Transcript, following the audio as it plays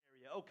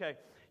Okay,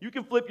 you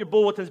can flip your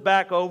bulletins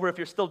back over. If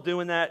you're still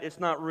doing that, it's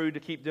not rude to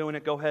keep doing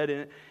it. Go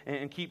ahead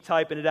and keep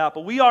typing it out.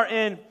 But we are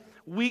in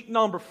week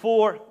number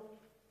 4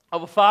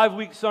 of a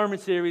 5-week sermon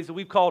series that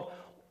we've called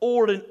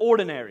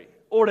Ordinary.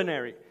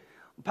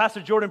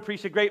 Pastor Jordan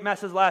preached a great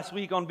message last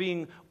week on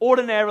being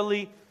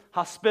ordinarily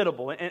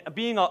hospitable and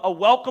being a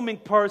welcoming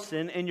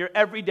person in your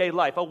everyday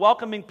life, a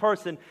welcoming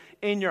person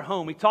in your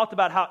home. We talked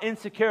about how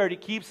insecurity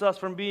keeps us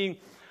from being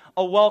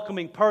a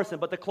welcoming person,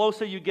 but the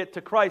closer you get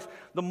to Christ,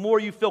 the more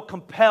you feel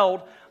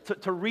compelled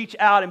to reach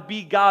out and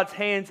be God's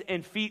hands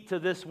and feet to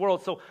this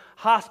world. So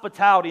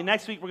hospitality.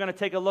 Next week we're going to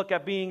take a look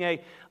at being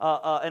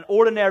an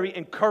ordinary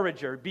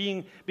encourager,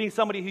 being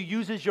somebody who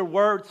uses your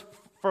words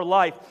for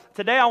life.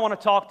 Today I want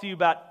to talk to you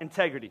about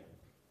integrity.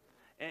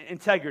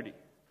 Integrity.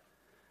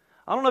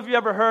 I don't know if you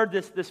ever heard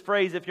this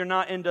phrase. If you're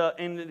not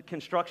into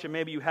construction,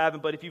 maybe you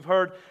haven't. But if you've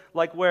heard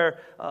like where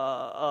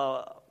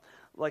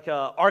like an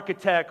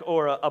architect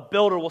or a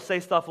builder will say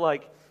stuff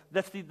like,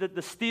 "That's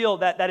the steel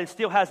that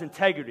steel has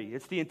integrity.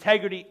 It's the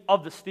integrity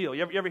of the steel."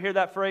 You ever hear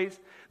that phrase?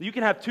 You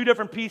can have two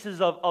different pieces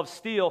of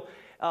steel.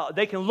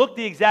 They can look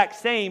the exact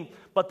same,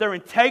 but their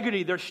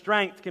integrity, their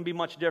strength can be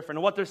much different.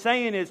 And what they're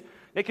saying is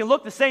they can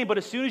look the same, but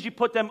as soon as you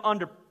put them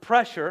under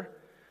pressure,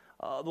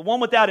 the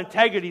one without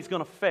integrity is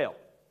going to fail.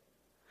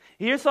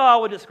 Here's how I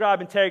would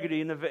describe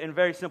integrity in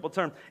very simple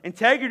terms.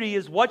 Integrity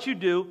is what you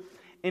do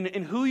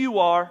in who you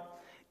are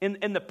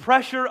in the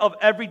pressure of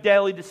every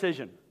daily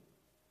decision.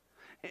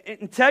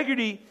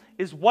 Integrity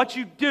is what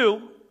you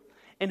do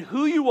and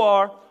who you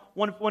are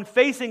when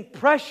facing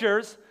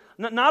pressures,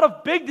 not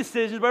of big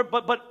decisions,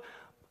 but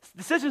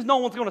decisions no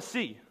one's going to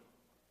see.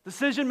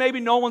 Decision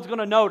maybe no one's going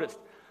to notice.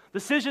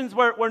 Decisions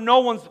where no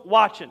one's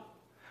watching.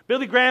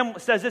 Billy Graham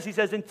says this. He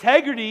says,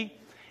 integrity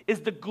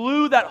is the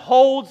glue that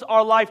holds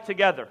our life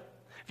together.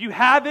 If you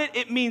have it,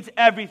 it means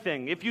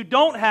everything. If you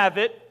don't have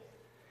it,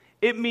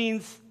 it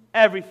means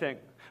everything.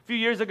 A few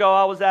years ago,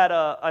 I was at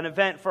an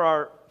event for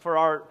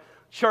our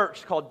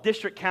church called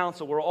District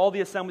Council, where all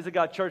the Assemblies of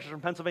God churches from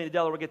Pennsylvania,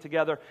 Delaware get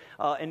together.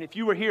 And if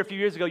you were here a few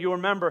years ago, you'll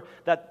remember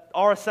that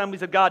our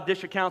Assemblies of God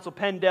District Council,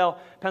 Penndel,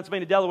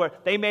 Pennsylvania, Delaware,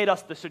 they made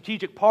us the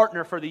strategic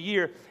partner for the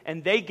year,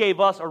 and they gave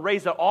us or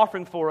raised an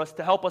offering for us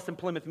to help us in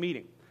Plymouth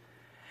meeting.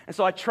 And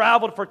so I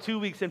traveled for 2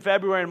 weeks in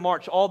February and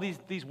March, all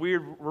these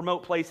weird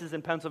remote places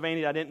in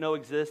Pennsylvania I didn't know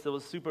exist. It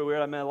was super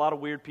weird. I met a lot of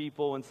weird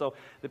people, and so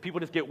the people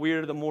just get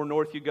weirder the more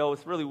north you go.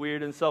 It's really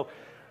weird, and so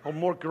the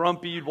more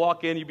grumpy you'd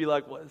walk in, you'd be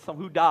like,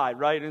 who died,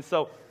 right? And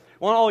so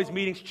went on all these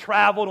meetings,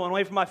 traveled, went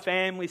away from my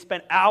family,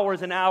 spent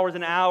hours and hours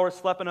and hours,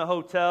 slept in a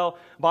hotel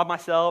by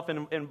myself,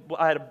 and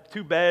I had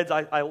 2 beds.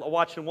 I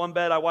watched in one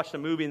bed, I watched a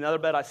movie. In the other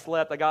bed, I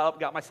slept. I got up,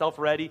 got myself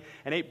ready,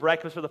 and ate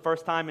breakfast for the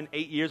first time in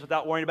 8 years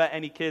without worrying about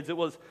any kids. It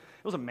was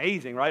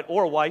amazing, right?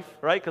 Or a wife,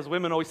 right? Because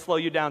women always slow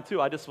you down too.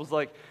 I just was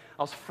like,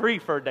 I was free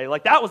for a day.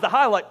 Like, that was the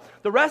highlight.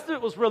 The rest of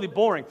it was really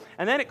boring.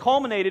 And then it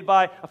culminated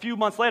by a few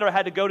months later, I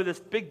had to go to this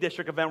big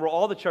district event where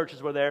all the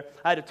churches were there.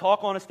 I had to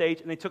talk on a stage,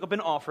 and they took up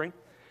an offering,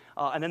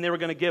 and then they were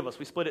going to give us.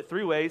 We split it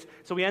 3 ways.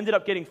 So we ended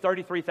up getting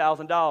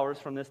 $33,000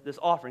 from this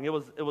offering. It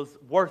was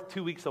worth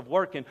 2 weeks of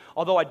work, and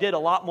although I did a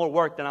lot more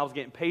work than I was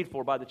getting paid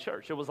for by the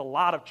church. It was a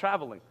lot of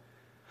traveling.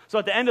 So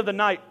at the end of the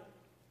night,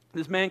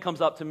 this man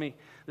comes up to me,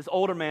 this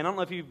older man. I don't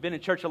know if you've been in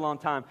church a long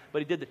time, but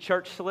he did the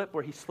church slip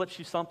where he slips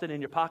you something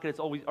in your pocket,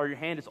 or your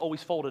hand is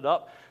always folded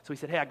up. So he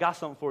said, "Hey, I got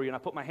something for you." And I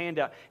put my hand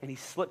out, and he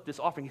slipped this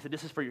offering. He said,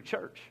 "This is for your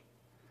church."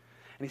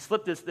 And he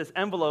slipped this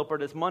envelope or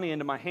this money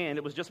into my hand.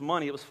 It was just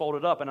money. It was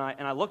folded up, and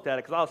I looked at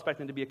it because I was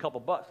expecting it to be a couple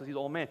bucks because he's an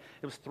old man.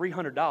 It was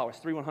 $300,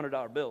 3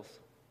 $100 bills.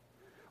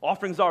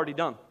 Offering's already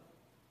done.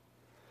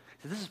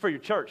 He said, "This is for your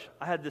church."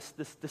 I had this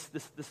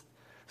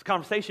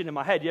conversation in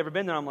my head. You ever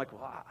been there? I'm like,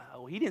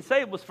 well, he didn't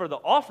say it was for the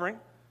offering.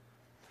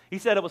 He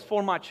said it was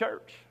for my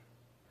church.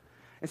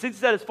 And since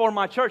he said it's for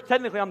my church,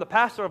 technically I'm the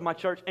pastor of my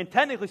church, and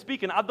technically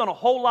speaking, I've done a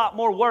whole lot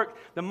more work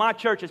than my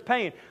church is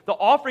paying. The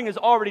offering is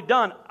already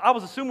done. I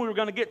was assuming we were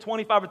going to get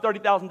 $25,000 or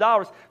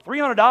 $30,000.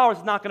 $300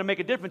 is not going to make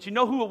a difference. You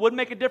know who it would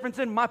make a difference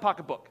in? My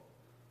pocketbook.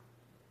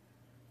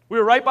 We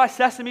were right by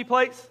Sesame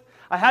Place.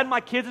 I had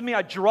my kids with me.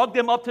 I drugged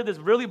them up to this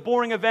really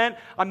boring event.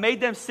 I made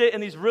them sit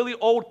in these really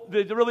old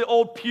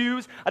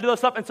pews. I did all this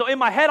stuff. And so in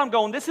my head, I'm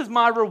going, this is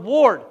my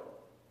reward.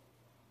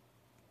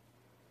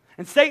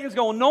 And Satan's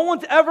going, no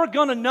one's ever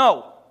going to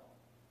know.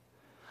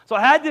 So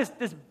I had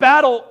this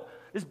battle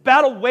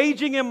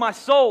waging in my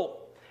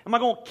soul. Am I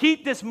going to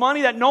keep this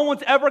money that no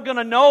one's ever going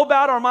to know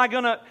about, or am I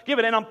going to give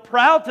it? And I'm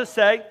proud to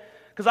say,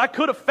 because I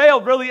could have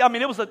failed, really. I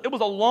mean, it was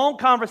a long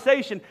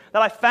conversation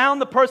that I found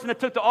the person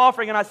that took the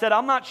offering, and I said,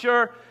 "I'm not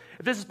sure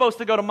if this is supposed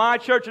to go to my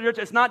church or your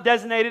church. It's not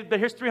designated, but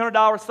here's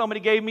 $300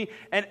 somebody gave me."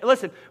 And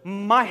listen,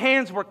 my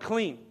hands were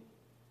clean.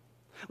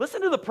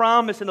 Listen to the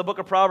promise in the book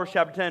of Proverbs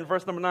chapter 10,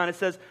 verse number 9. It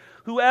says,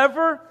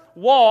 "Whoever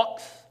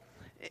walks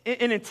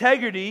in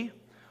integrity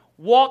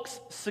walks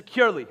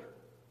securely."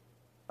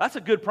 That's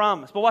a good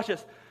promise. But watch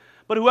this.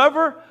 "But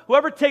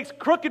whoever takes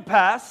crooked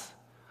paths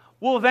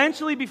will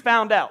eventually be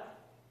found out."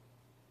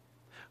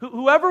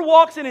 Whoever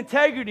walks in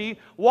integrity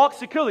walks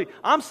securely.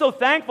 I'm so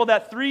thankful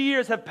that 3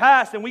 years have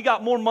passed and we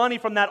got more money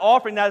from that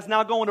offering that is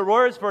now going to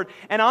Royersford.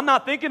 And I'm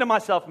not thinking to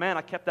myself, man,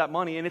 I kept that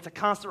money. And it's a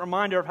constant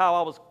reminder of how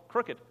I was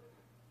crooked.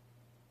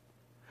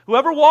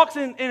 Whoever walks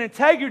in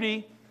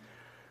integrity,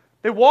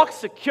 they walk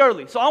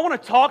securely. So I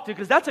want to talk to you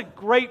because that's a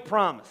great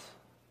promise.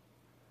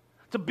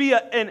 To be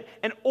an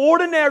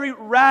ordinary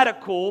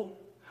radical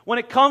when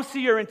it comes to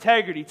your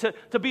integrity,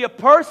 to be a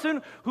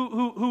person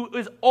who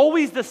is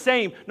always the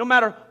same, no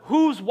matter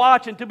who's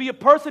watching, to be a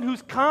person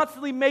who's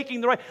constantly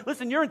making the right.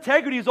 Listen, your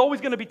integrity is always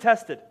going to be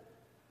tested.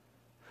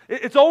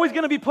 It's always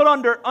going to be put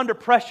under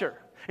pressure.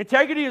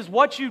 Integrity is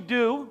what you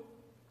do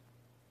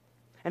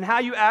and how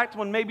you act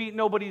when maybe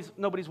nobody's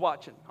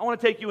watching. I want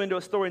to take you into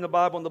a story in the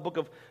Bible in the book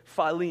of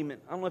Philemon.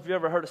 I don't know if you've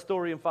ever heard a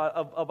story of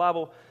a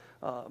Bible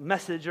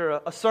message or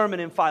a sermon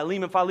in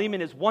Philemon.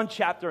 Philemon is one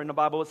chapter in the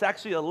Bible. It's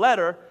actually a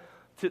letter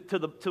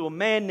to a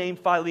man named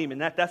Philemon.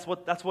 That's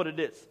what it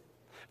is.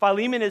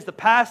 Philemon is the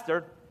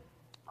pastor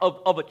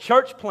of a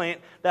church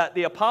plant that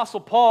the Apostle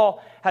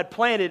Paul had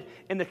planted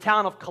in the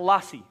town of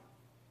Colossae.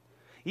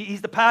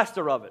 He's the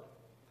pastor of it.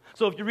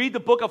 So if you read the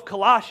book of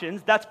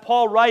Colossians, that's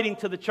Paul writing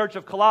to the church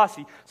of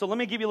Colossae. So let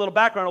me give you a little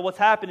background on what's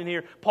happening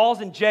here. Paul's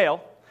in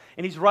jail,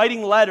 and he's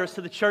writing letters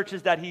to the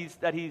churches that he's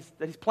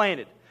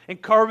planted,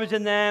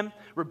 encouraging them,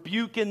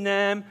 rebuking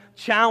them,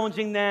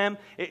 challenging them,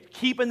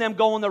 keeping them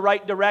going the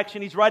right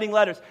direction. He's writing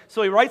letters.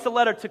 So he writes a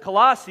letter to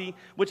Colossae,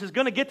 which is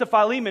going to get to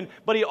Philemon,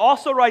 but he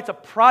also writes a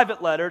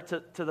private letter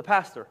to the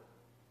pastor.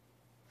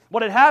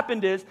 What had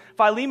happened is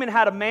Philemon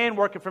had a man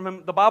working for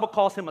him. The Bible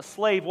calls him a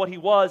slave. What he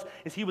was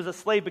a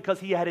slave because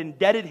he had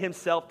indebted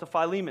himself to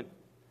Philemon.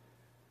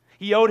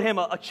 He owed him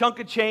a chunk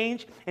of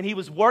change, and he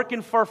was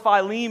working for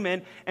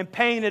Philemon and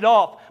paying it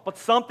off. But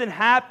something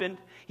happened.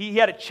 He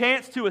had a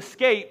chance to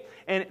escape,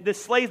 and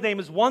this slave's name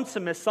is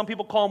Onesimus. Some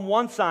people call him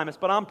Onesimus,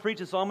 but I'm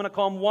preaching, so I'm going to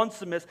call him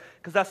Onesimus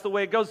because that's the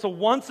way it goes. So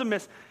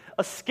Onesimus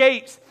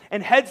escapes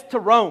and heads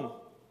to Rome.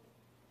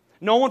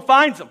 No one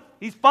finds him.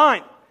 He's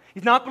fine.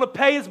 He's not going to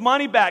pay his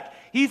money back.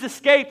 He's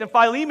escaped, and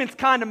Philemon's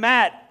kind of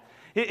mad.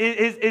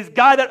 His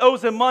guy that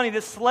owes him money,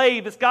 this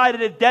slave, this guy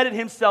that indebted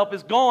himself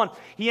is gone.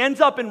 He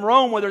ends up in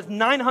Rome where there's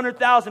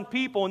 900,000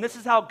 people, and this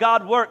is how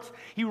God works.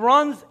 He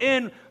runs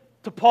in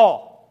to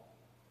Paul.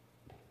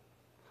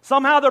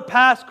 Somehow their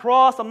paths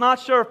cross. I'm not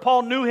sure if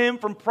Paul knew him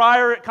from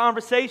prior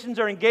conversations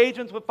or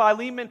engagements with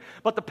Philemon,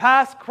 but the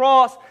paths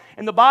cross,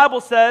 and the Bible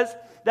says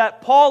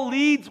that Paul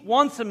leads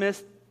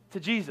Onesimus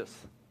to Jesus.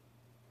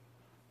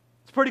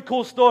 It's a pretty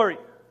cool story.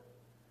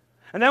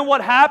 And then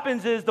what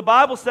happens is the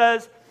Bible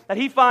says that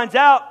he finds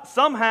out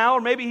somehow,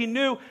 or maybe he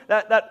knew,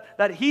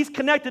 that he's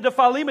connected to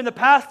Philemon, the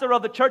pastor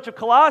of the church of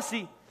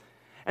Colossae,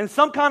 and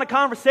some kind of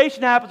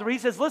conversation happens where he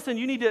says, listen,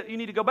 you need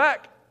to go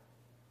back.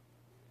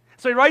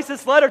 So he writes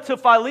this letter to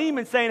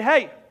Philemon saying,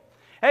 hey,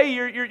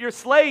 your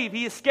slave,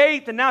 he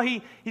escaped, and now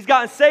he's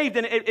gotten saved.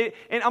 And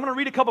I'm going to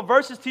read a couple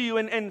verses to you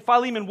in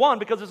Philemon 1,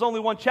 because there's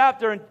only one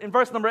chapter. In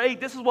verse number 8,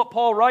 this is what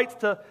Paul writes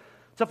to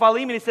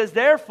Philemon. He says,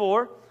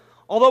 therefore,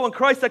 although in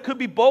Christ I could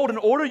be bold and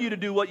order you to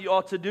do what you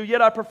ought to do,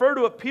 yet I prefer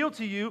to appeal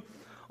to you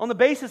on the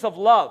basis of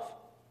love.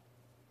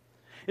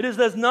 It is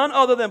as none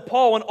other than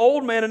Paul, an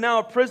old man and now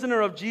a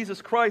prisoner of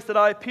Jesus Christ, that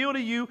I appeal to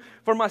you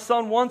for my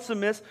son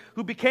Onesimus,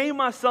 who became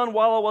my son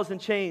while I was in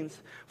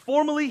chains.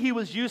 Formerly he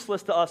was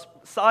useless to us.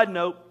 Side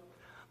note,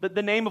 that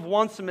the name of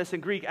Onesimus in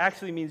Greek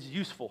actually means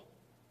useful.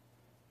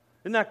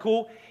 Isn't that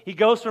cool? He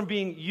goes from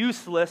being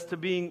useless to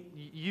being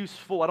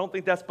useful. I don't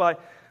think that's by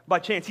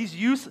chance.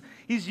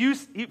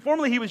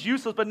 Formerly he was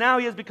useless, but now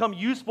he has become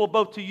useful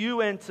both to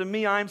you and to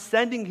me. I am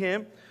sending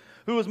him,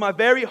 who is my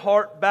very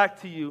heart,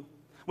 back to you.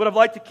 Would have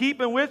liked to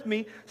keep him with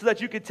me so that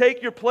you could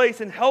take your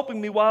place in helping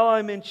me while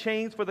I'm in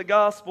chains for the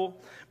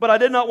gospel. But I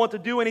did not want to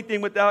do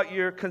anything without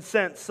your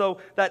consent, so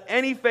that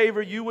any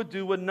favor you would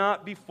do would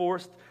not be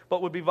forced,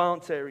 but would be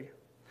voluntary.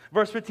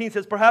 Verse 15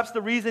 says, perhaps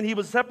the reason he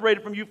was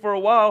separated from you for a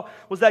while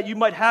was that you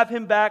might have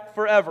him back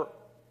forever.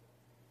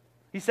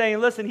 He's saying,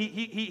 listen,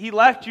 he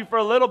left you for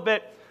a little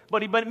bit,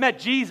 but he met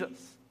Jesus.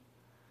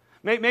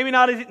 Maybe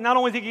not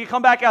only is he going to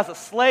come back as a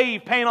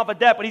slave paying off a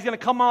debt, but he's going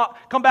to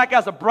come back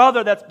as a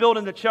brother that's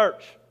building the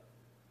church.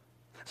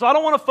 So I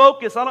don't want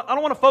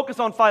to focus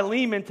on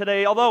Philemon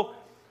today, although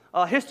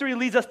history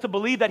leads us to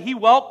believe that he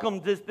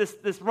welcomed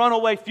this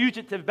runaway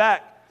fugitive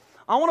back.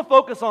 I want to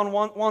focus on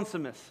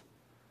Onesimus.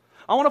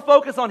 I want to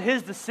focus on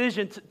his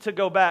decision to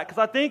go back,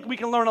 because I think we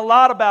can learn a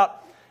lot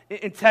about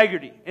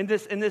integrity in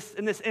this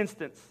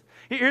instance.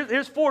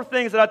 Here's 4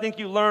 things that I think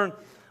you learn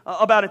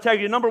about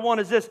integrity. Number 1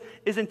 is this: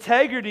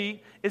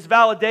 integrity is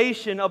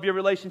validation of your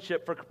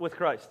relationship with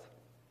Christ.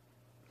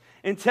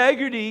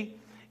 Integrity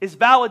is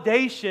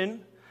validation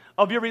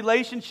of your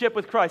relationship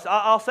with Christ.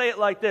 I'll say it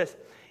like this: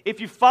 if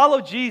you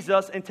follow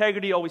Jesus,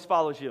 integrity always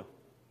follows you.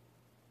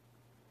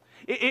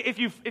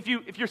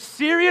 If you're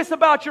serious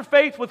about your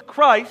faith with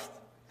Christ,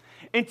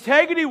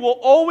 integrity will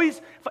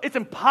always. It's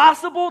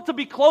impossible to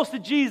be close to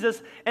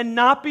Jesus and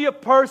not be a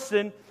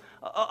person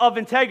of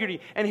integrity.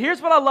 And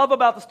here's what I love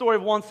about the story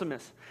of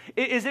Onesimus.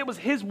 It was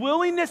his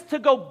willingness to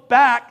go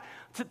back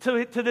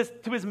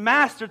to his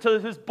master, to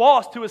his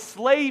boss, to his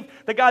slave,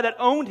 the guy that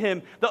owned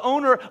him, the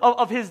owner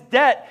of his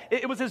debt.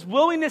 It was his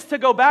willingness to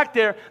go back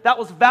there that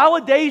was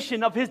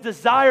validation of his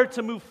desire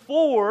to move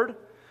forward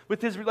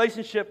with his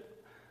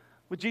relationship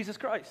with Jesus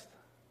Christ.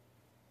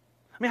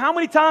 I mean, how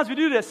many times we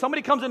do this?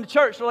 Somebody comes into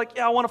church, they're like,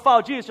 yeah, I want to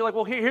follow Jesus. You're like,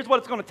 well, here's what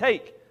it's going to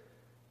take.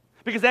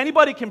 Because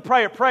anybody can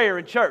pray a prayer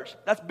in church.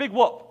 That's big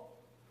whoop.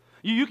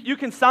 You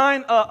can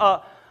sign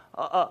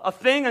a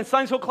thing in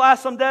Sunday school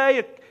class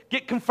someday,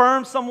 get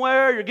confirmed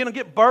somewhere, you're going to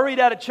get buried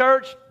at a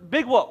church.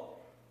 Big whoop.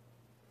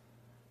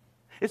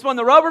 It's when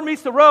the rubber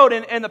meets the road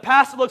and the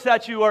pastor looks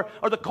at you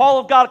or the call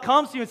of God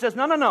comes to you and says,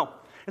 no.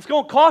 It's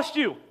going to cost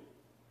you.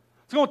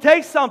 It's going to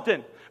take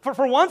something.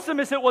 For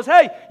Onesimus, it was,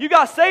 hey, you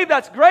got saved,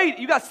 that's great.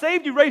 You got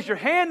saved, you raised your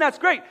hand, that's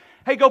great.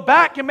 Hey, go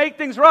back and make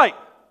things right.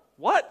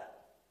 What?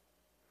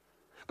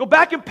 Go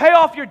back and pay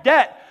off your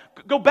debt.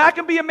 Go back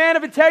and be a man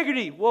of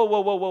integrity.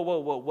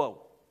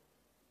 Whoa.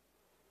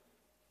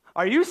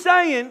 Are you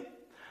saying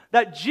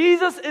that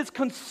Jesus is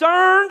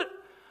concerned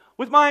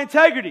with my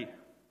integrity?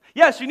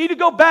 Yes, you need to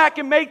go back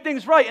and make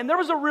things right. And there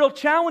was a real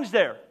challenge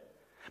there.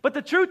 But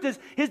the truth is,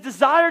 his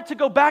desire to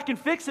go back and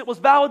fix it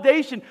was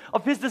validation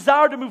of his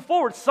desire to move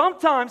forward.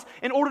 Sometimes,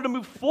 in order to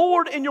move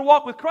forward in your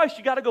walk with Christ,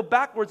 you got to go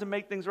backwards and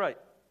make things right.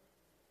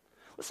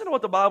 Listen to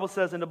what the Bible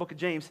says in the book of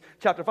James,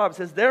 chapter 5. It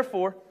says,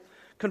 therefore,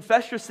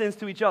 confess your sins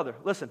to each other.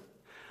 Listen,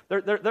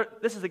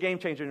 this is a game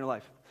changer in your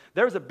life.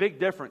 There's a big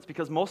difference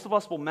because most of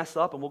us will mess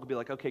up and we'll be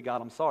like, okay,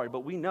 God, I'm sorry.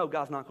 But we know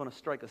God's not going to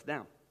strike us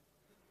down.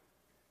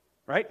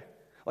 Right?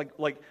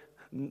 Like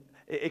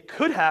it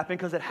could happen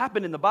because it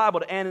happened in the Bible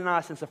to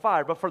Ananias and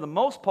Sapphira. But for the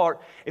most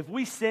part, if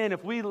we sin,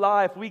 if we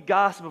lie, if we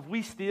gossip, if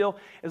we steal,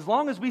 as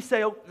long as we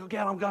say, oh,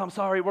 God, I'm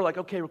sorry, we're like,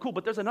 okay, we're cool.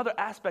 But there's another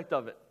aspect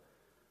of it.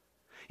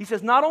 He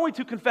says not only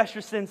to confess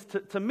your sins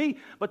to me,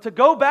 but to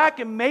go back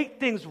and make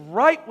things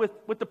right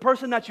with the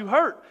person that you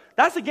hurt.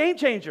 That's a game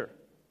changer.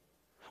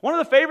 One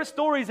of the favorite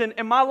stories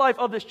in my life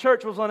of this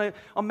church was when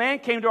a man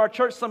came to our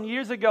church some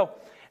years ago,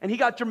 and he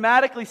got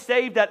dramatically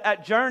saved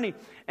at Journey.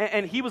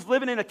 And he was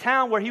living in a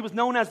town where he was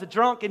known as the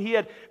drunk, and he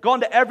had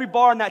gone to every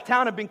bar in that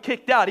town and been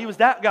kicked out. He was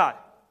that guy.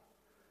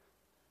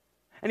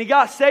 And he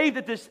got saved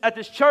at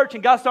this church,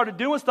 and God started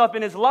doing stuff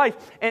in his life.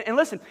 And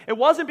listen, it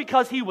wasn't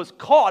because he was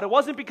caught. It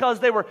wasn't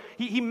because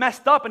he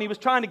messed up and he was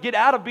trying to get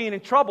out of being in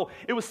trouble.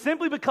 It was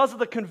simply because of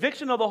the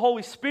conviction of the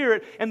Holy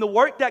Spirit and the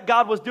work that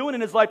God was doing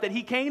in his life that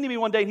he came to me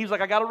one day and he was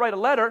like, I got to write a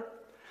letter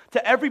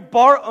to every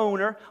bar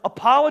owner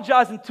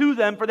apologizing to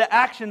them for the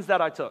actions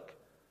that I took.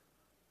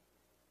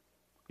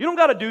 You don't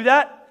got to do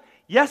that.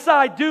 Yes,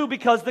 I do,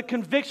 because the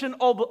conviction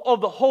of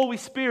the Holy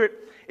Spirit,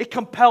 it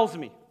compels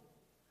me.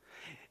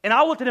 And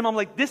I looked at him, I'm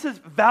like, this is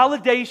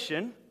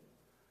validation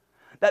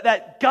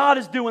that God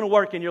is doing a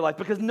work in your life.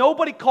 Because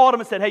nobody called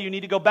him and said, hey, you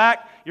need to go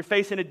back. You're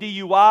facing a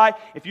DUI.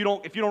 If you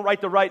don't write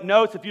the right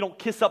notes, if you don't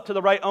kiss up to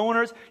the right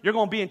owners, you're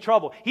going to be in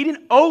trouble. He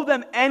didn't owe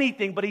them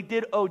anything, but he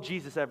did owe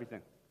Jesus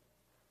everything.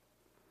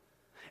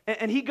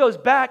 And he goes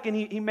back and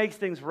he makes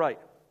things right.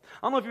 I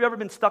don't know if you've ever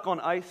been stuck on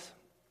ice.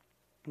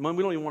 We don't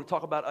even want to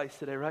talk about ice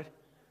today, right?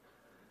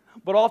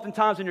 But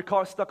oftentimes when your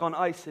car's stuck on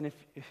ice, and if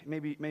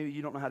maybe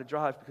you don't know how to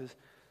drive because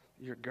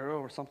you're a girl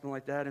or something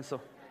like that, and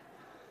so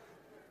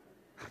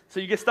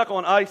you get stuck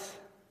on ice,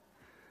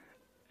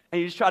 and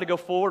you just try to go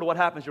forward, what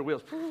happens? Your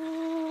wheels.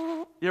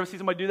 You ever see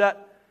somebody do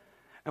that?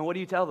 And what do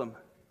you tell them?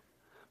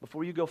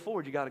 Before you go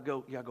forward, you got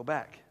to go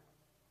back.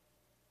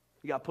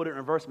 You got to put it in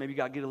reverse. Maybe you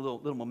got to get a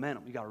little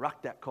momentum. You got to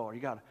rock that car. You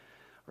got to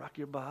rock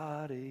your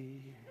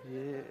body.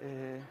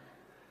 Yeah.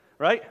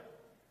 Right?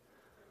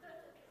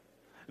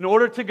 In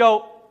order to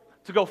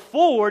go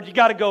forward, you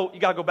got to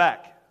go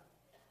back.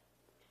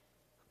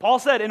 Paul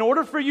said, in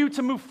order for you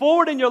to move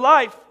forward in your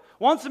life,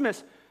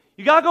 Onesimus,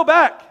 you got to go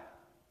back.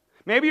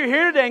 Maybe you're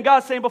here today and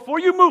God's saying, before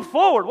you move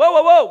forward,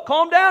 whoa,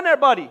 calm down there,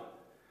 buddy.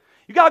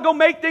 You got to go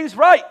make things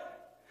right.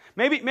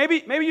 Maybe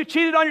you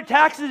cheated on your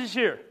taxes this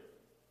year.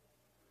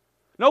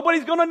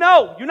 Nobody's going to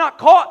know. You're not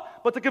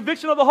caught. But the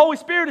conviction of the Holy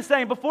Spirit is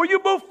saying, before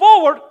you move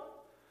forward,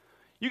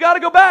 you got to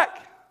go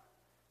back.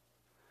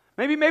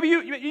 Maybe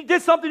you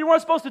did something you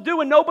weren't supposed to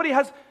do and nobody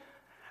has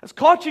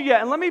caught you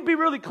yet. And let me be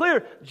really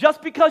clear.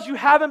 Just because you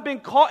haven't been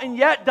caught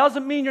yet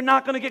doesn't mean you're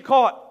not going to get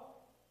caught.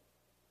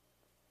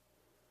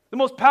 The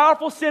most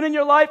powerful sin in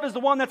your life is the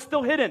one that's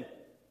still hidden.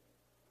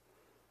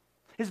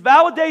 His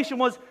validation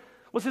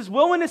was his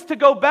willingness to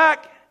go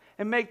back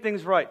and make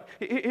things right.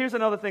 Here's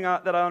another thing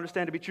that I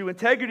understand to be true.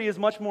 Integrity is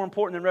much more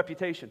important than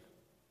reputation.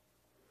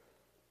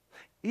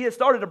 He has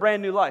started a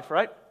brand new life,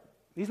 right?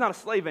 He's not a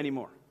slave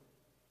anymore.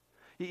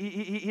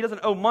 He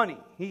doesn't owe money.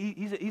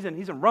 He's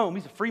in Rome.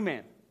 He's a free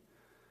man.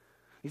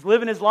 He's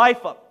living his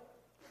life up.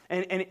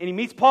 And he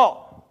meets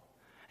Paul.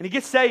 And he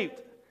gets saved.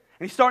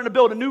 And he's starting to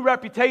build a new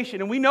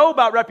reputation. And we know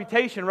about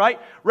reputation, right?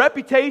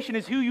 Reputation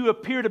is who you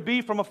appear to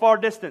be from a far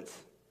distance.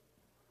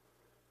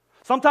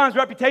 Sometimes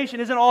reputation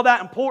isn't all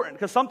that important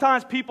because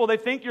sometimes people, they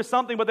think you're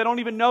something, but they don't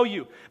even know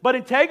you. But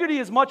integrity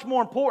is much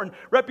more important.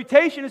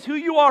 Reputation is who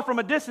you are from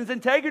a distance.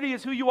 Integrity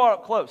is who you are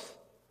up close.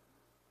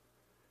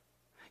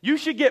 You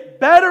should get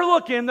better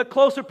looking the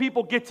closer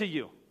people get to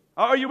you.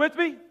 Are you with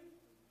me?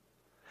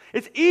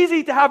 It's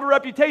easy to have a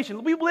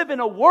reputation. We live in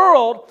a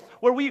world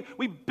where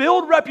we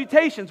build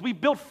reputations. We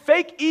build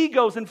fake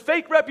egos and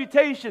fake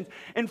reputations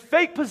and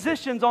fake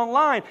positions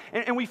online.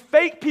 And we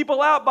fake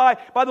people out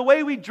by the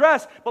way we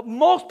dress. But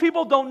most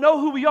people don't know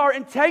who we are.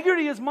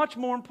 Integrity is much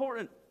more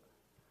important.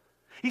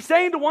 He's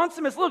saying to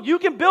Onesimus, look, you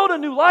can build a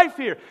new life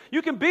here.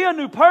 You can be a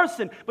new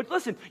person. But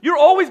listen, you're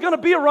always going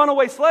to be a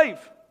runaway slave.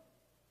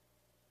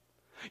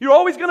 You're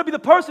always going to be the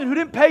person who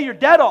didn't pay your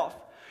debt off.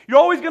 You're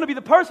always going to be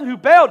the person who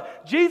bailed.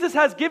 Jesus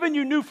has given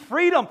you new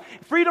freedom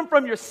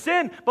from your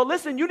sin. But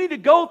listen, you need to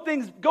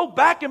go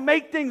back and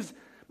make things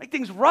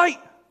right.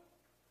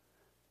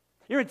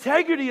 Your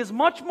integrity is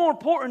much more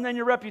important than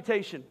your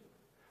reputation.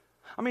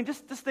 I mean,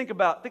 just think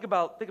about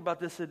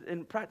this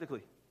in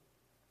practically.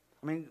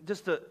 I mean,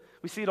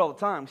 we see it all the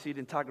time. We see it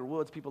in Tiger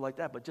Woods, people like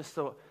that. But just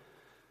so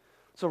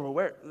we're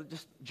aware,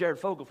 just Jared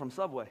Fogle from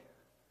Subway.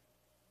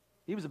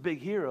 He was a big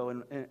hero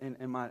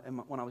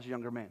when I was a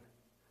younger man.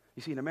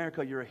 You see, in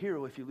America, you're a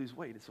hero if you lose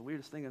weight. It's the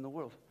weirdest thing in the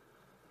world.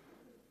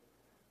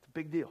 It's a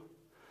big deal.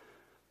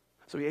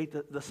 So he ate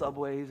the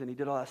Subways, and he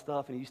did all that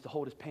stuff, and he used to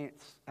hold his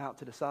pants out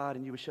to the side,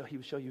 and he would show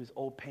you his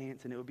old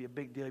pants, and it would be a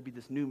big deal. He'd be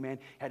this new man.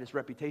 He had this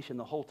reputation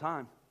the whole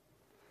time.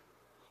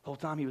 The whole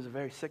time he was a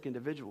very sick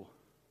individual.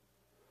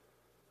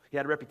 He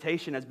had a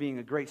reputation as being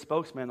a great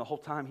spokesman. The whole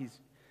time he's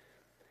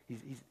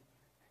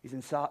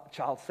in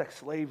child sex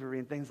slavery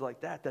and things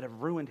like that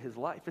have ruined his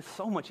life. It's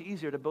so much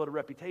easier to build a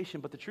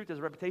reputation, but the truth is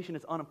a reputation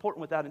is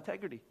unimportant without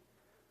integrity.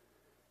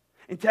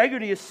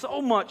 Integrity is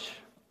so much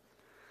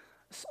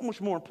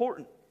more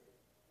important.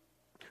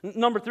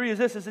 Number 3 is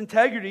this, is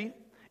integrity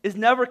is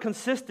never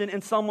consistent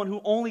in someone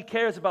who only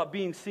cares about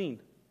being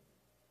seen.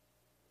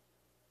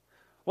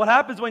 What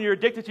happens when you're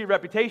addicted to your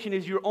reputation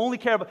is you only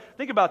care about,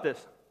 think about this.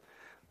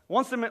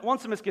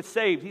 Onesimus gets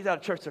saved. He's out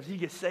of church service. He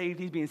gets saved.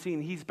 He's being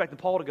seen. He's expecting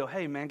Paul to go,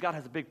 hey, man, God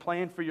has a big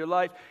plan for your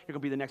life. You're going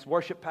to be the next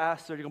worship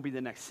pastor. You're going to be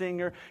the next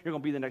singer. You're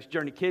going to be the next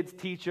Journey Kids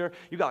teacher.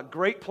 You got a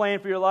great plan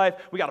for your life.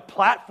 We got a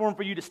platform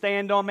for you to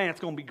stand on. Man, it's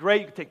going to be great.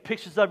 You can take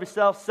pictures of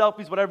yourself,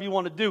 selfies, whatever you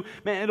want to do.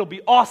 Man, it'll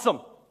be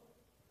awesome.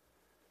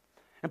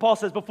 And Paul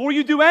says, before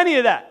you do any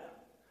of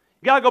that,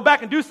 you got to go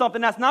back and do something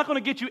that's not going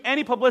to get you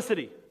any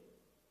publicity.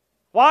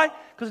 Why?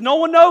 Because no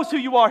one knows who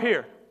you are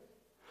here.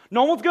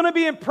 No one's going to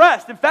be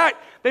impressed. In fact,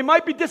 they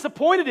might be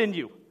disappointed in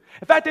you.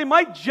 In fact, they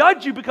might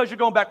judge you because you're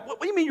going back.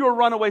 What do you mean you're a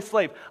runaway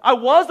slave? I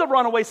was a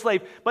runaway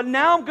slave, but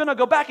now I'm going to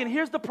go back. And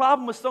here's the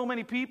problem with so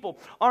many people.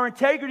 Our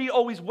integrity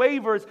always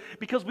wavers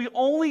because we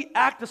only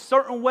act a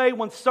certain way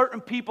when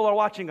certain people are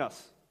watching us.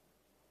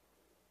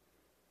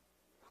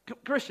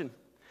 Christian,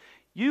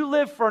 you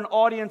live for an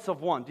audience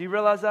of one. Do you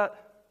realize that?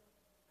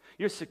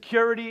 Your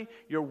security,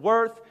 your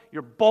worth,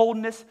 your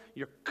boldness,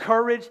 your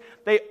courage,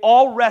 they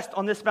all rest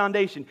on this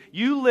foundation.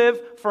 You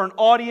live for an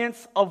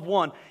audience of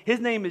one. His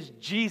name is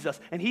Jesus,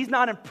 and He's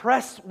not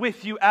impressed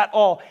with you at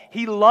all.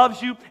 He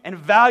loves you and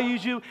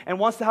values you and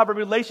wants to have a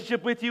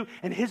relationship with you,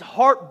 and His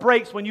heart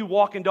breaks when you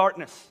walk in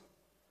darkness.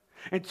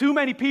 And too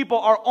many people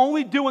are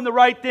only doing the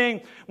right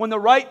thing when the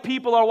right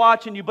people are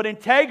watching you. But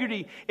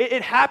integrity,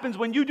 it happens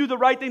when you do the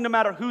right thing no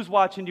matter who's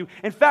watching you.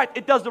 In fact,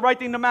 it does the right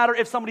thing no matter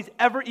if somebody's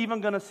ever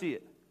even going to see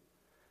it.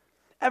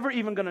 Ever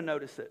even going to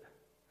notice it.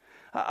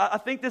 I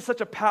think this is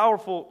such a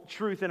powerful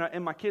truth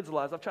in my kids'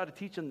 lives. I've tried to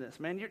teach them this,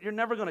 man. You're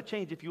never going to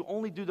change if you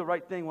only do the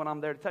right thing when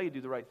I'm there to tell you to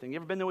do the right thing. You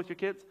ever been there with your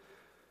kids?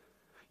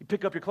 You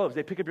pick up your clothes.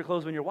 They pick up your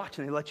clothes when you're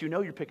watching. They let you know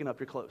you're picking up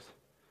your clothes.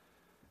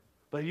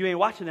 But if you ain't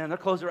watching them, their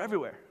clothes are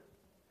everywhere.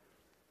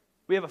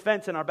 We have a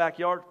fence in our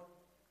backyard.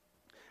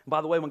 And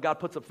by the way, when God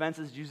puts up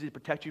fences, it's usually to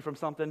protect you from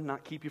something,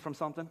 not keep you from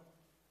something.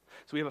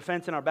 So we have a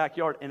fence in our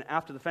backyard, and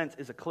after the fence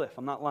is a cliff.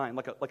 I'm not lying,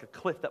 like a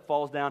cliff that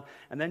falls down,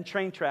 and then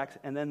train tracks,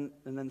 and then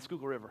the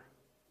Schuylkill River.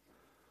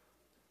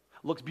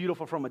 Looks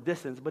beautiful from a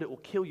distance, but it will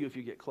kill you if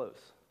you get close.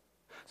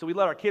 So we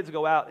let our kids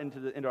go out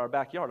into our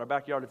backyard. Our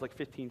backyard is like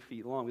 15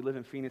 feet long. We live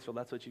in Phoenixville,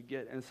 that's what you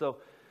get. And so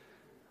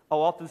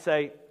I'll often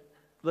say,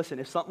 listen,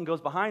 if something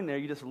goes behind there,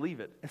 you just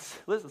leave it.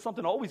 Listen,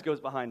 something always goes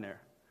behind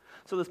there.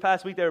 So this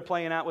past week they were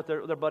playing out with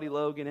their buddy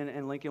Logan,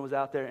 and Lincoln was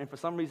out there, and for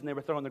some reason they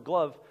were throwing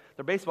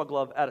their baseball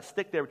glove at a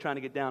stick they were trying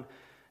to get down,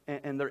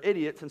 and they're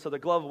idiots, and so the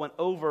glove went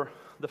over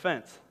the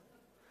fence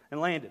and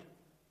landed.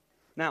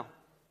 Now,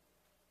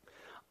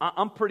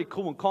 I'm pretty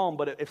cool and calm,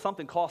 but if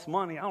something costs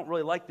money, I don't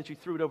really like that you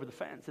threw it over the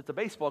fence. It's a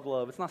baseball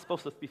glove. It's not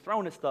supposed to be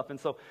thrown at stuff, and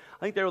so I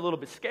think they were a little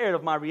bit scared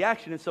of my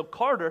reaction, and so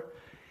Carter,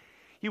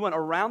 he went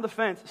around the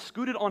fence,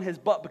 scooted on his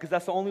butt because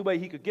that's the only way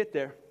he could get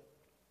there.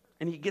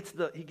 And he gets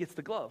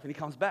the glove, and he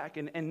comes back,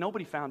 and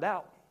nobody found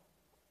out,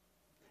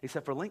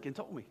 except for Lincoln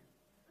told me.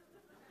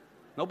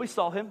 Nobody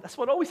saw him. That's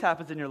what always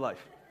happens in your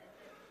life.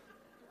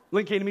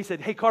 Lincoln came to me and said,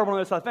 hey, Carter, on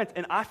the other side of the fence,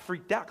 and I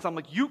freaked out because I'm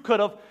like, you could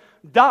have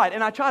died.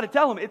 And I tried to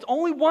tell him, it's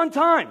only one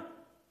time.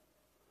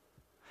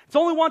 It's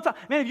only one time.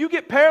 Man, if you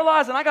get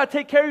paralyzed and I got to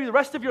take care of you the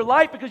rest of your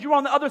life because you were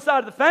on the other side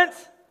of the fence,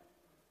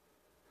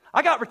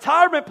 I got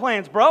retirement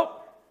plans, bro.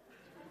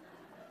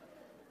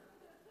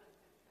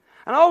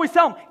 And I always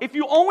tell them, if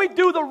you only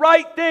do the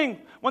right thing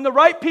when the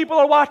right people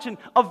are watching,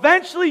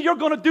 eventually you're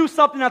going to do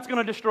something that's going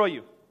to destroy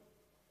you.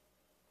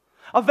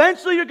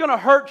 Eventually you're going to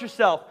hurt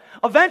yourself.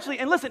 Eventually,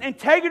 and listen,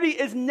 integrity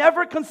is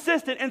never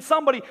consistent in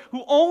somebody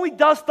who only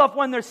does stuff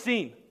when they're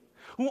seen,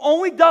 who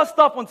only does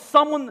stuff when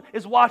someone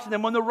is watching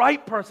them, when the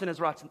right person is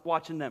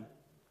watching them.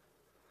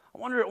 I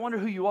wonder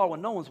who you are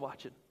when no one's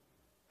watching.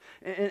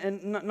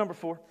 And number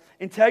 4,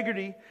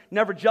 integrity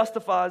never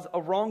justifies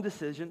a wrong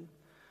decision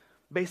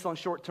based on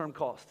short-term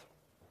cost.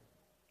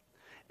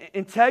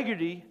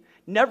 Integrity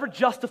never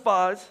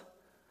justifies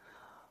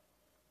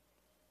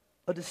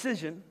a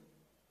decision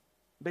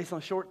based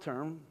on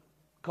short-term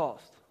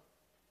cost.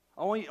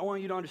 I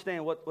want you to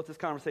understand what this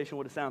conversation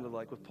would have sounded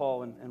like with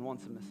Paul and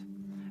Onesimus.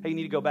 Hey, you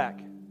need to go back.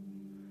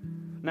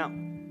 Now,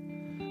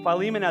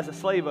 Philemon, as a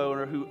slave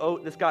owner,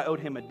 this guy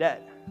owed him a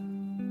debt.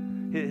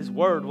 His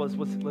word was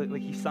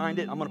like he signed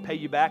it, I'm going to pay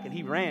you back, and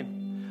he ran.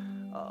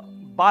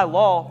 By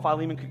law,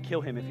 Philemon could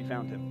kill him if he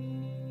found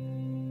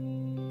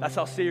him. That's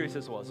how serious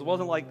this was. It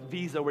wasn't like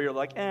Visa where you're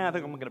like, I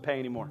think I'm not going to pay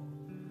anymore.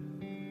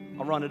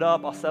 I'll run it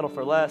up, I'll settle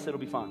for less, it'll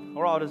be fine.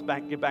 Or I'll just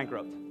get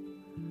bankrupt.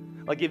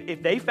 Like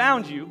if they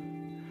found you,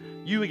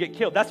 you would get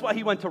killed. That's why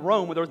he went to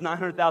Rome where there was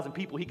 900,000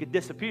 people. He could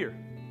disappear.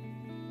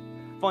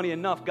 Funny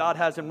enough, God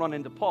has him run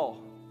into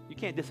Paul. You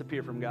can't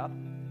disappear from God.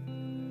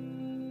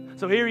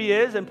 So here he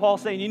is, and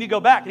Paul's saying, you need to go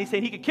back. And he's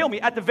saying he could kill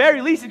me. At the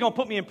very least, he's going to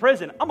put me in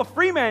prison. I'm a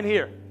free man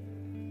here.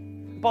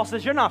 And Paul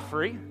says, you're not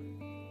free.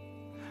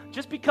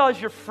 Just because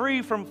you're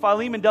free from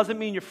Philemon doesn't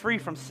mean you're free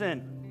from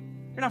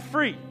sin. You're not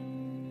free. You're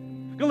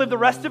going to live the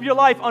rest of your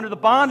life under the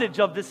bondage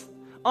of this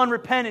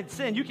unrepentant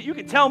sin. You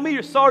can tell me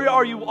you're sorry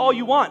all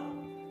you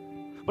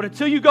want. But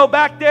until you go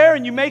back there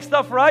and you make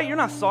stuff right, you're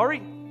not sorry.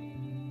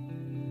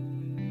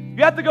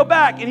 You have to go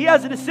back, and he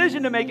has a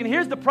decision to make, and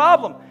here's the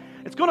problem.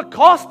 It's going to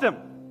cost him.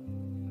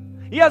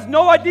 He has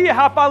no idea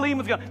how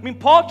Philemon's going to. I mean,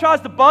 Paul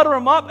tries to butter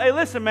him up. Hey,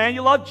 listen, man,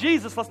 you love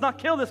Jesus. Let's not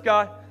kill this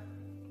guy.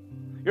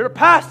 You're a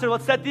pastor.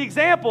 Let's set the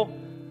example.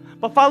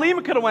 But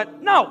Philemon could have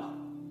went, no.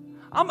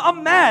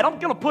 I'm mad. I'm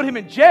going to put him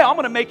in jail. I'm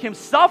going to make him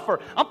suffer.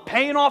 I'm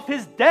paying off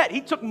his debt.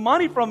 He took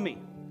money from me.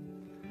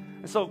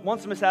 And so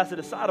Onesimus has to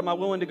decide, am I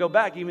willing to go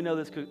back even though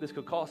this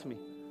could cost me?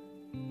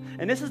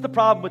 And this is the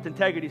problem with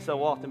integrity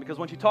so often, because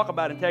once you talk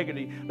about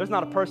integrity, there's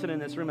not a person in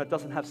this room that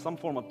doesn't have some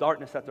form of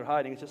darkness that they're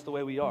hiding. It's just the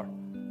way we are.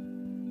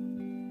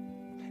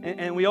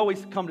 And we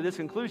always come to this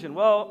conclusion,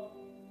 well,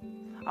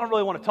 I don't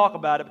really want to talk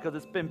about it because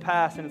it's been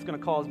passed and it's going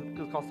to cause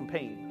some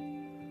pain.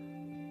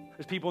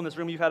 There's people in this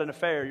room, you've had an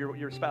affair,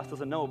 your spouse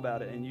doesn't know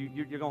about it, and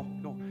you're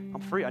going,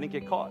 I'm free, I didn't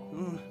get caught.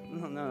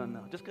 No.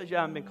 Just because you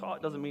haven't been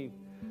caught doesn't mean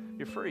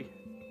you're free.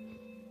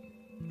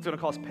 It's going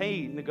to cause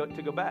pain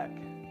to go back.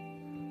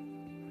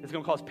 It's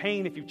going to cause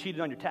pain if you've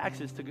cheated on your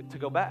taxes to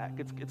go back.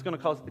 It's going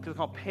to cause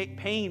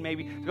pain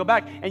maybe to go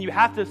back. And you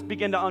have to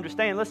begin to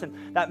understand,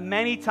 listen, that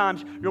many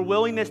times your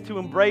willingness to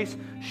embrace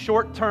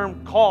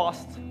short-term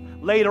costs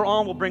later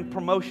on will bring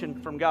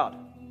promotion from God.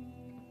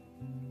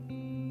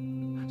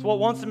 So what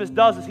Onesimus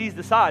does is he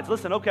decides,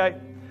 listen, okay,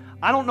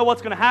 I don't know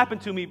what's going to happen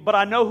to me, but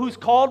I know who's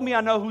called me,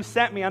 I know who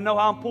sent me, I know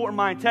how important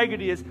my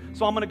integrity is,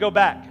 so I'm going to go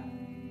back.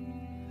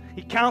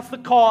 He counts the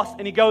cost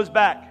and he goes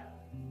back.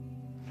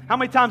 How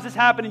many times this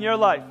happened in your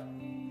life?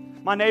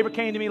 My neighbor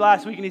came to me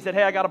last week and he said,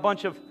 hey, I got a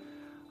bunch of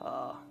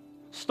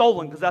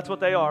stolen, because that's what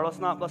they are. Let's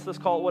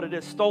just call it what it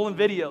is. Stolen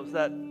videos,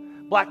 that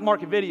black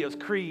market videos,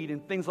 Creed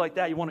and things like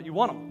that. You want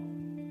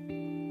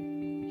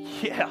them?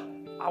 Yeah,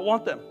 I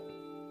want them.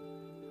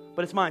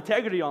 But it's my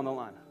integrity on the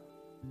line.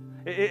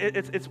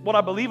 It's what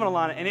I believe on the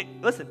line. And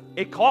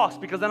it costs,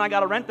 because then I got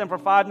to rent them for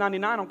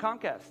 $5.99 on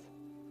Comcast.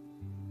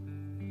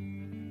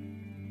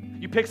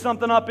 You pick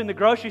something up in the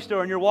grocery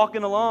store and you're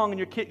walking along and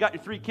your kid got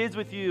your 3 kids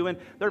with you and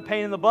they're a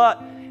pain in the butt,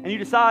 and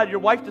your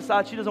wife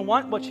decides she doesn't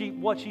want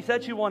what she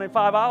said she wanted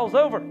 5 aisles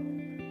over.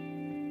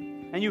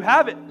 And you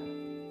have it.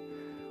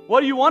 What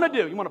do you want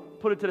to do? You want to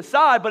put it to the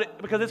side,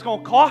 because it's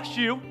going to cost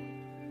you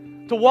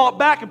to walk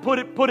back and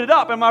put it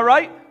up. Am I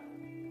right?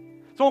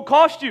 It's going to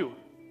cost you.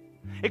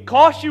 It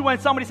costs you when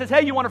somebody says,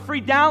 hey, you want a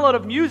free download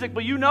of music,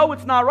 but you know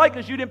it's not right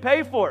because you didn't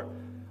pay for it.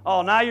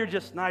 Oh, now you're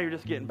just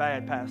getting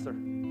bad, Pastor.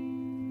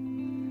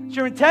 It's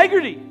your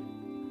integrity.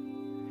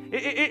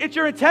 It's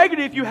your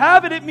integrity. If you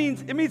have it, it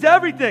means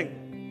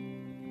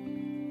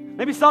everything.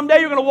 Maybe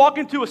someday you're going to walk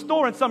into a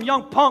store and some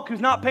young punk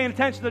who's not paying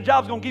attention to the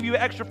job is going to give you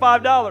an extra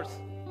 $5.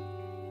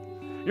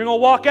 You're going to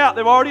walk out.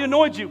 They've already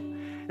annoyed you.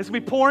 It's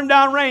going to be pouring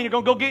down rain. You're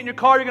going to go get in your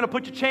car. You're going to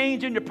put your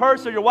change in your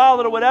purse or your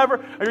wallet or whatever.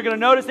 Or you're going to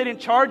notice they didn't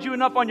charge you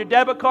enough on your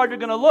debit card. You're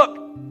going to look.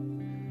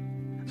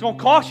 It's going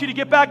to cost you to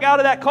get back out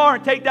of that car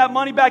and take that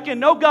money back in.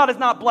 No, God is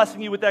not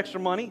blessing you with extra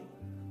money.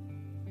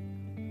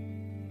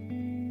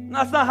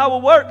 That's not how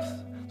it works.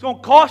 It's going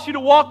to cost you to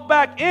walk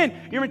back in.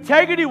 Your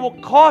integrity will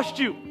cost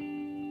you.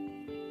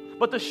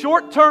 But the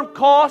short-term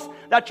cost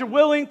that you're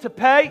willing to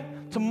pay,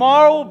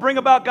 tomorrow will bring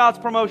about God's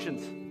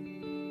promotions.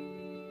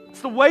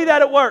 It's the way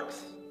that it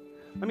works.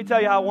 Let me tell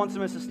you how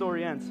Onesimus'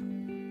 story ends.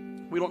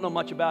 We don't know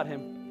much about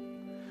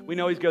him. We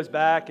know he goes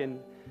back and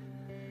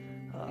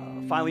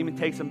Philemon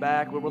takes him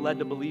back. We're led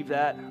to believe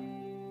that. We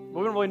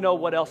don't really know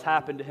what else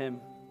happened to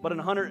him. But in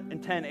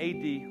 110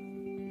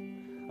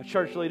 AD, a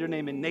church leader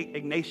named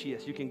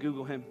Ignatius, you can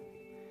Google him,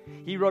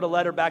 he wrote a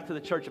letter back to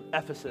the church of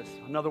Ephesus,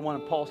 another one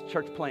of Paul's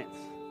church plants,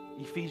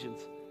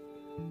 Ephesians.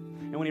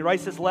 And when he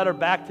writes this letter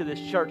back to this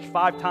church,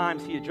 5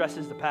 times he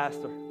addresses the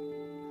pastor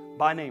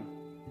by name.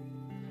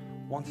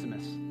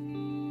 Onesimus.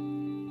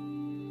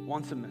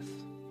 Onesimus.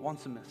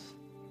 Onesimus.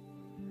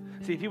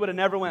 See, if he would have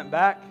never went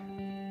back,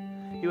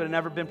 he would have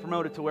never been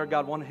promoted to where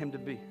God wanted him to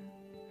be.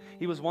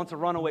 He was once a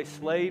runaway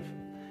slave,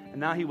 and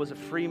now he was a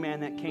free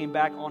man that came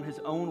back on his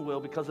own will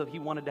because he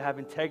wanted to have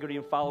integrity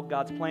and follow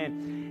God's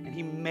plan. And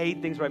he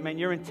made things right. Man,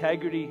 your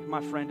integrity,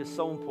 my friend, is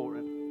so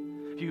important.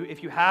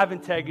 If you have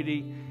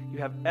integrity, you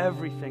have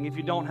everything. If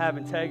you don't have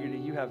integrity,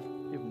 you have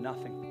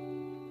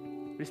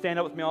nothing. Would you stand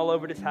up with me all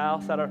over this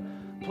house at our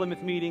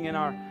Plymouth meeting in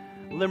our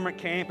Limerick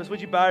campus?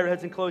 Would you bow your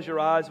heads and close your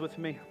eyes with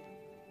me?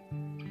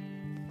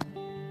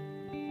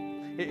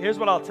 Here's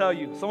what I'll tell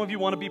you. Some of you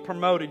want to be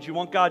promoted. You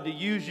want God to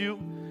use you.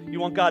 You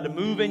want God to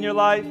move in your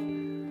life.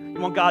 You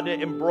want God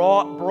to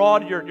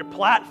broaden your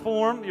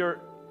platform,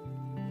 your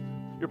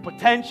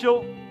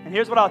potential. And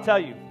here's what I'll tell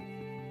you.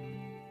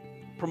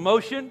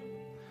 Promotion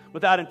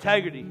without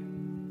integrity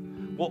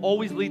will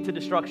always lead to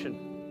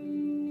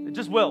destruction. It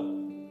just will.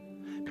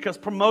 Because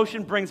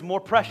promotion brings more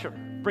pressure,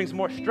 brings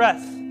more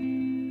stress,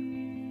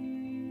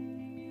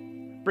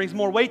 brings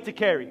more weight to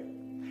carry.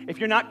 If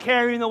you're not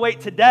carrying the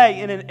weight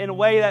today in a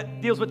way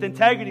that deals with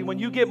integrity, when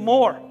you get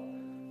more,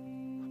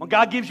 when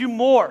God gives you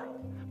more,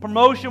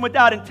 promotion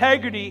without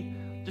integrity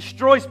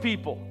destroys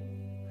people.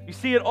 You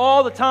see it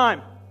all the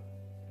time.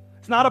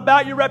 It's not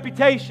about your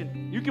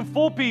reputation. You can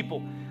fool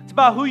people. It's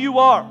about who you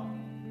are.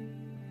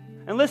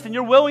 And listen,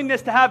 your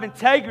willingness to have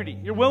integrity,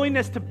 your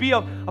willingness to be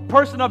a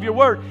person of your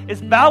word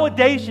is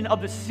validation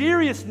of the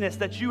seriousness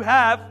that you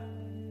have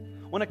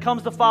when it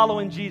comes to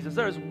following Jesus.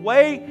 There is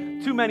way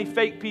too many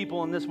fake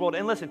people in this world.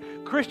 And listen,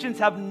 Christians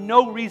have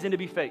no reason to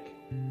be fake.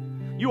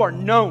 You are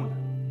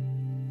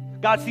known.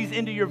 God sees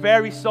into your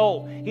very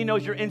soul. He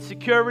knows your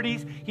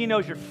insecurities. He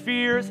knows your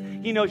fears.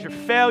 He knows your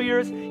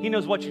failures. He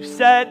knows what you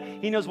said.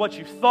 He knows what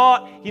you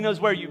thought. He knows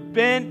where you've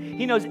been.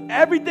 He knows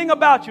everything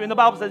about you. And the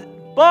Bible says,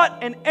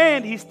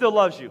 and He still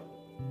loves you.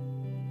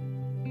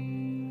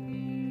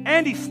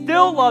 And He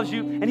still loves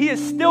you, and He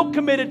is still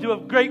committed to a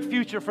great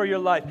future for your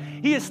life.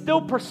 He is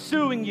still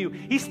pursuing you.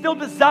 He still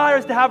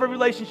desires to have a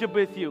relationship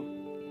with you.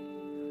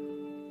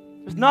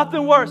 There's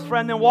nothing worse,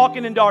 friend, than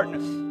walking in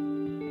darkness.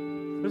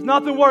 There's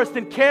nothing worse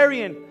than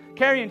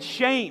carrying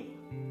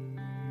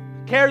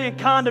shame, carrying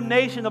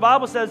condemnation. The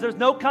Bible says there's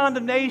no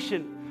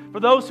condemnation for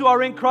those who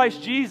are in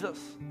Christ Jesus.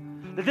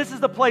 That this is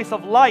the place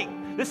of light.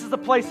 This is the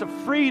place of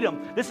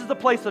freedom. This is the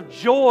place of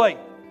joy.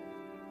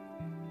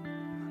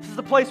 This is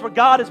the place where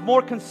God is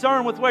more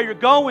concerned with where you're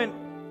going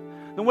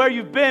than where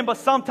you've been. But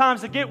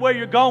sometimes to get where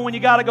you're going, you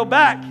got to go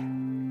back.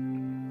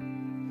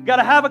 You got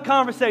to have a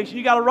conversation.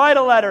 You got to write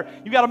a letter.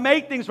 You got to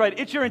make things right.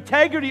 It's your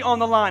integrity on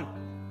the line.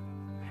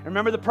 And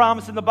remember the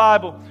promise in the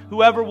Bible.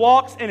 Whoever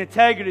walks in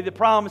integrity, the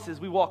promise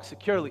is we walk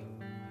securely.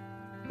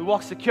 We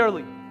walk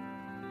securely.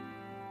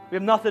 We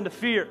have nothing to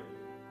fear.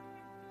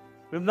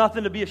 We have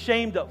nothing to be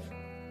ashamed of.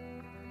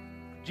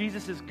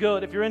 Jesus is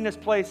good. If you're in this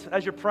place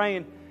as you're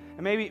praying,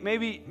 and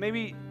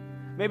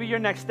maybe your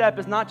next step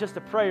is not just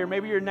a prayer.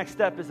 Maybe your next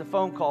step is a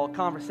phone call, a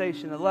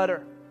conversation, a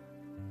letter.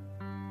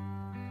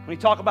 When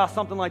you talk about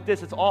something like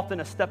this, it's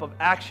often a step of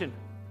action.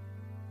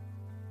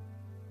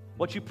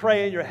 What you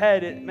pray in your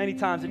head, many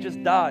times it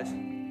just dies.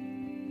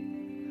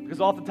 Because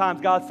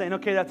oftentimes God's saying,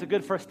 okay, that's a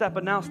good first step,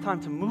 but now it's time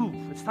to move.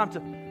 It's time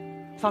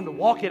to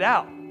walk it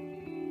out.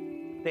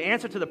 The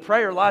answer to the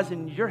prayer lies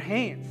in your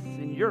hands,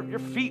 in your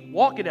feet.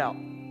 Walk it out.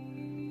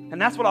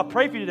 And that's what I'll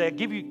pray for you today.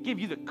 Give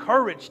you the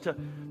courage to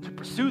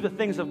pursue the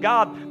things of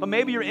God. But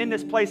maybe you're in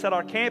this place at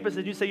our campus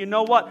and you say, you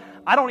know what?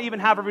 I don't even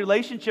have a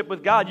relationship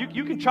with God.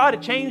 You can try to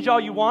change all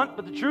you want,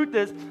 but the truth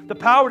is the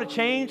power to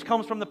change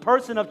comes from the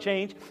person of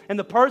change, and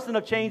the person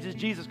of change is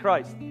Jesus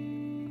Christ.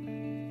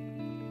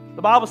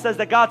 The Bible says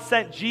that God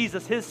sent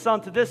Jesus, His Son,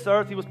 to this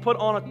earth. He was put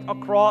on a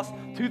cross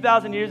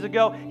 2,000 years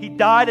ago. He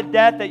died a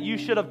death that you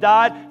should have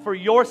died for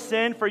your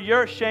sin, for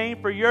your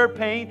shame, for your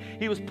pain.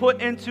 He was put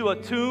into a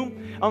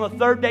tomb. On the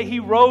third day, He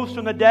rose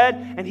from the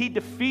dead, and He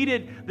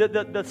defeated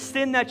the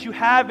sin that you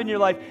have in your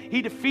life.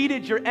 He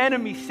defeated your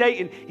enemy,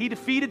 Satan. He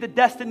defeated the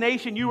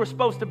destination you were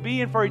supposed to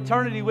be in for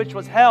eternity, which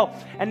was hell.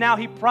 And now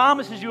He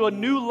promises you a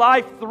new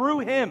life through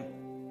Him.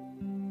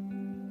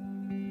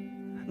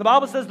 The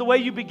Bible says the way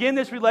you begin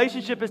this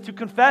relationship is to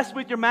confess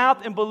with your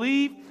mouth and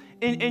believe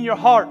in your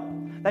heart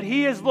that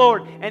He is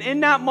Lord. And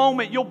in that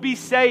moment, you'll be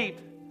saved.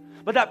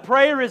 But that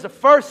prayer is a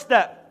first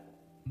step.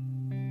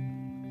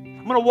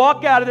 I'm going to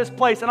walk out of this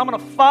place and I'm going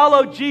to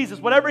follow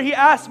Jesus. Whatever He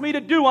asks me to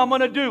do, I'm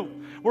going to do.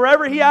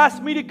 Wherever He asks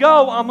me to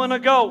go, I'm going to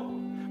go.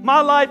 My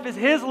life is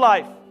His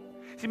life.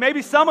 See,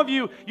 maybe some of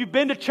you, you've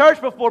been to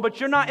church before, but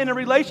you're not in a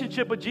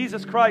relationship with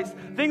Jesus Christ.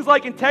 Things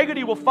like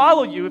integrity will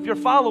follow you if you're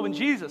following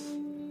Jesus.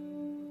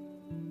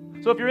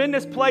 So if you're in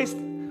this place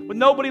with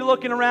nobody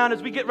looking around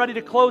as we get ready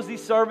to close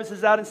these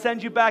services out and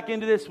send you back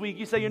into this week,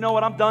 you say, you know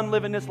what, I'm done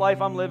living this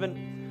life I'm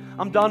living.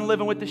 I'm done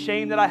living with the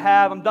shame that I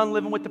have. I'm done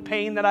living with the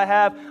pain that I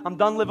have. I'm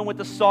done living with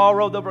the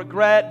sorrow, the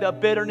regret, the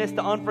bitterness,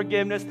 the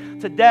unforgiveness.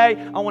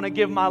 Today, I want to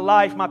give my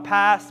life, my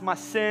past, my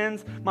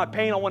sins, my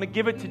pain, I want to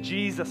give it to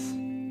Jesus.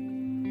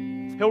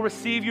 He'll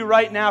receive you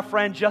right now,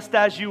 friend, just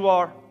as you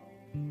are.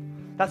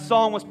 That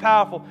song was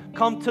powerful.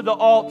 Come to the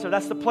altar.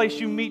 That's the place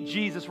you meet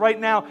Jesus. Right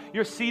now,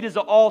 your seat is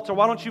an altar.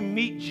 Why don't you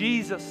meet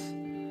Jesus?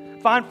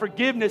 Find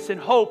forgiveness and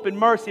hope and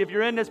mercy. If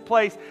you're in this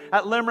place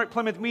at Limerick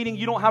Plymouth Meeting,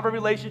 you don't have a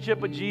relationship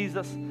with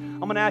Jesus, I'm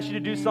going to ask you to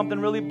do something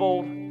really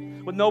bold.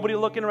 With nobody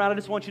looking around, I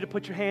just want you to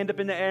put your hand up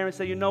in the air and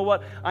say, you know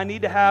what? I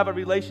need to have a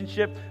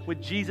relationship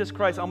with Jesus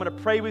Christ. I'm going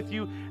to pray with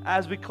you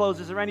as we close.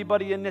 Is there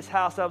anybody in this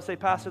house that would say,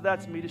 Pastor,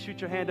 that's me? Just shoot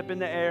your hand up in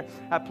the air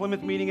at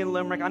Plymouth Meeting in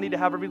Limerick. I need to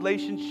have a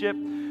relationship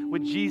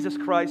with Jesus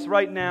Christ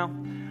right now.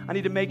 I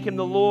need to make him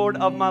the Lord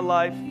of my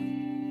life.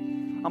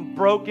 I'm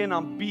broken,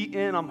 I'm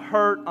beaten, I'm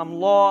hurt, I'm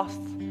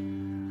lost,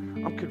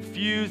 I'm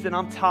confused, and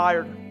I'm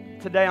tired.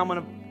 Today I'm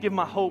going to give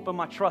my hope and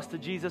my trust to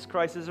Jesus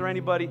Christ. Is there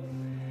anybody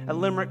at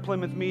Limerick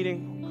Plymouth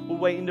Meeting? We're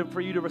waiting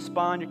for you to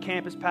respond. Your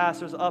campus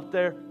pastor's up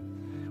there.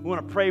 We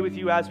want to pray with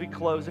you as we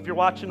close. If you're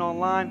watching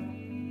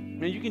online,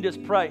 you can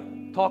just pray.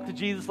 Talk to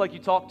Jesus like you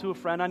talk to a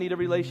friend. I need a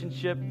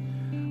relationship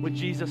with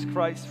Jesus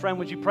Christ. Friend,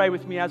 would you pray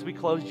with me as we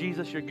close?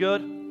 Jesus, you're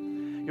good.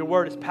 Your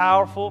word is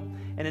powerful,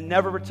 and it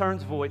never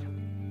returns void.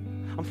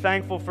 I'm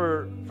thankful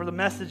for the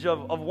message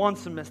of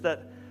Onesimus,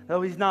 that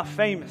though he's not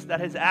famous, that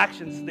his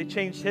actions, they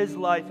changed his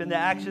life, and the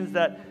actions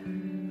that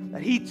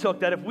he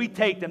took, that if we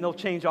take them, they'll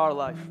change our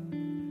life.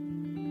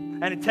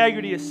 And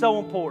integrity is so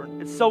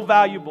important. It's so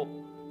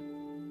valuable.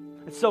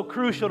 It's so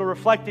crucial to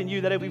reflect in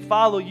you that if we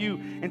follow you,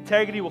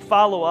 integrity will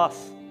follow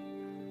us.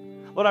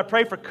 Lord, I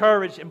pray for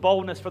courage and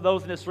boldness for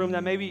those in this room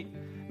that maybe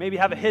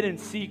have a hidden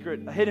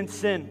secret, a hidden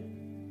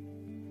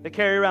sin. They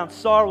carry around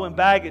sorrow and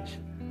baggage.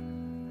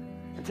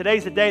 And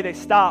today's the day they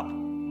stop.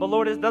 But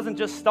Lord, it doesn't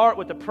just start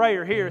with the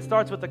prayer here. It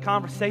starts with the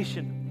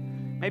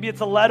conversation. Maybe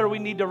it's a letter we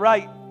need to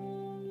write.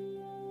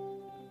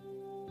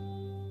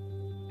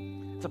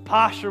 It's a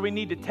posture we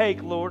need to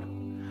take, Lord.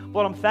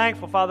 Lord, I'm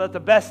thankful, Father, that the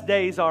best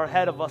days are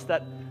ahead of us,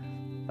 that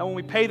when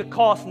we pay the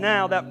cost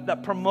now,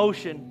 that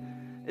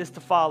promotion is to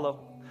follow.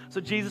 So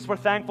Jesus, we're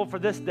thankful for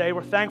this day.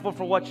 We're thankful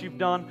for what you've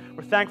done.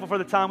 We're thankful for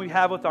the time we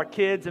have with our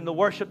kids and the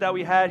worship that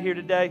we had here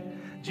today.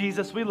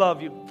 Jesus, we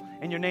love you.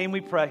 In your name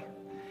we pray.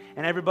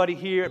 And everybody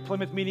here at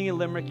Plymouth Meeting in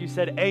Limerick, you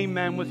said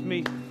amen with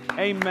me.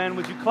 Amen.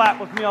 Would you clap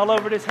with me all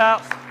over this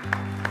house?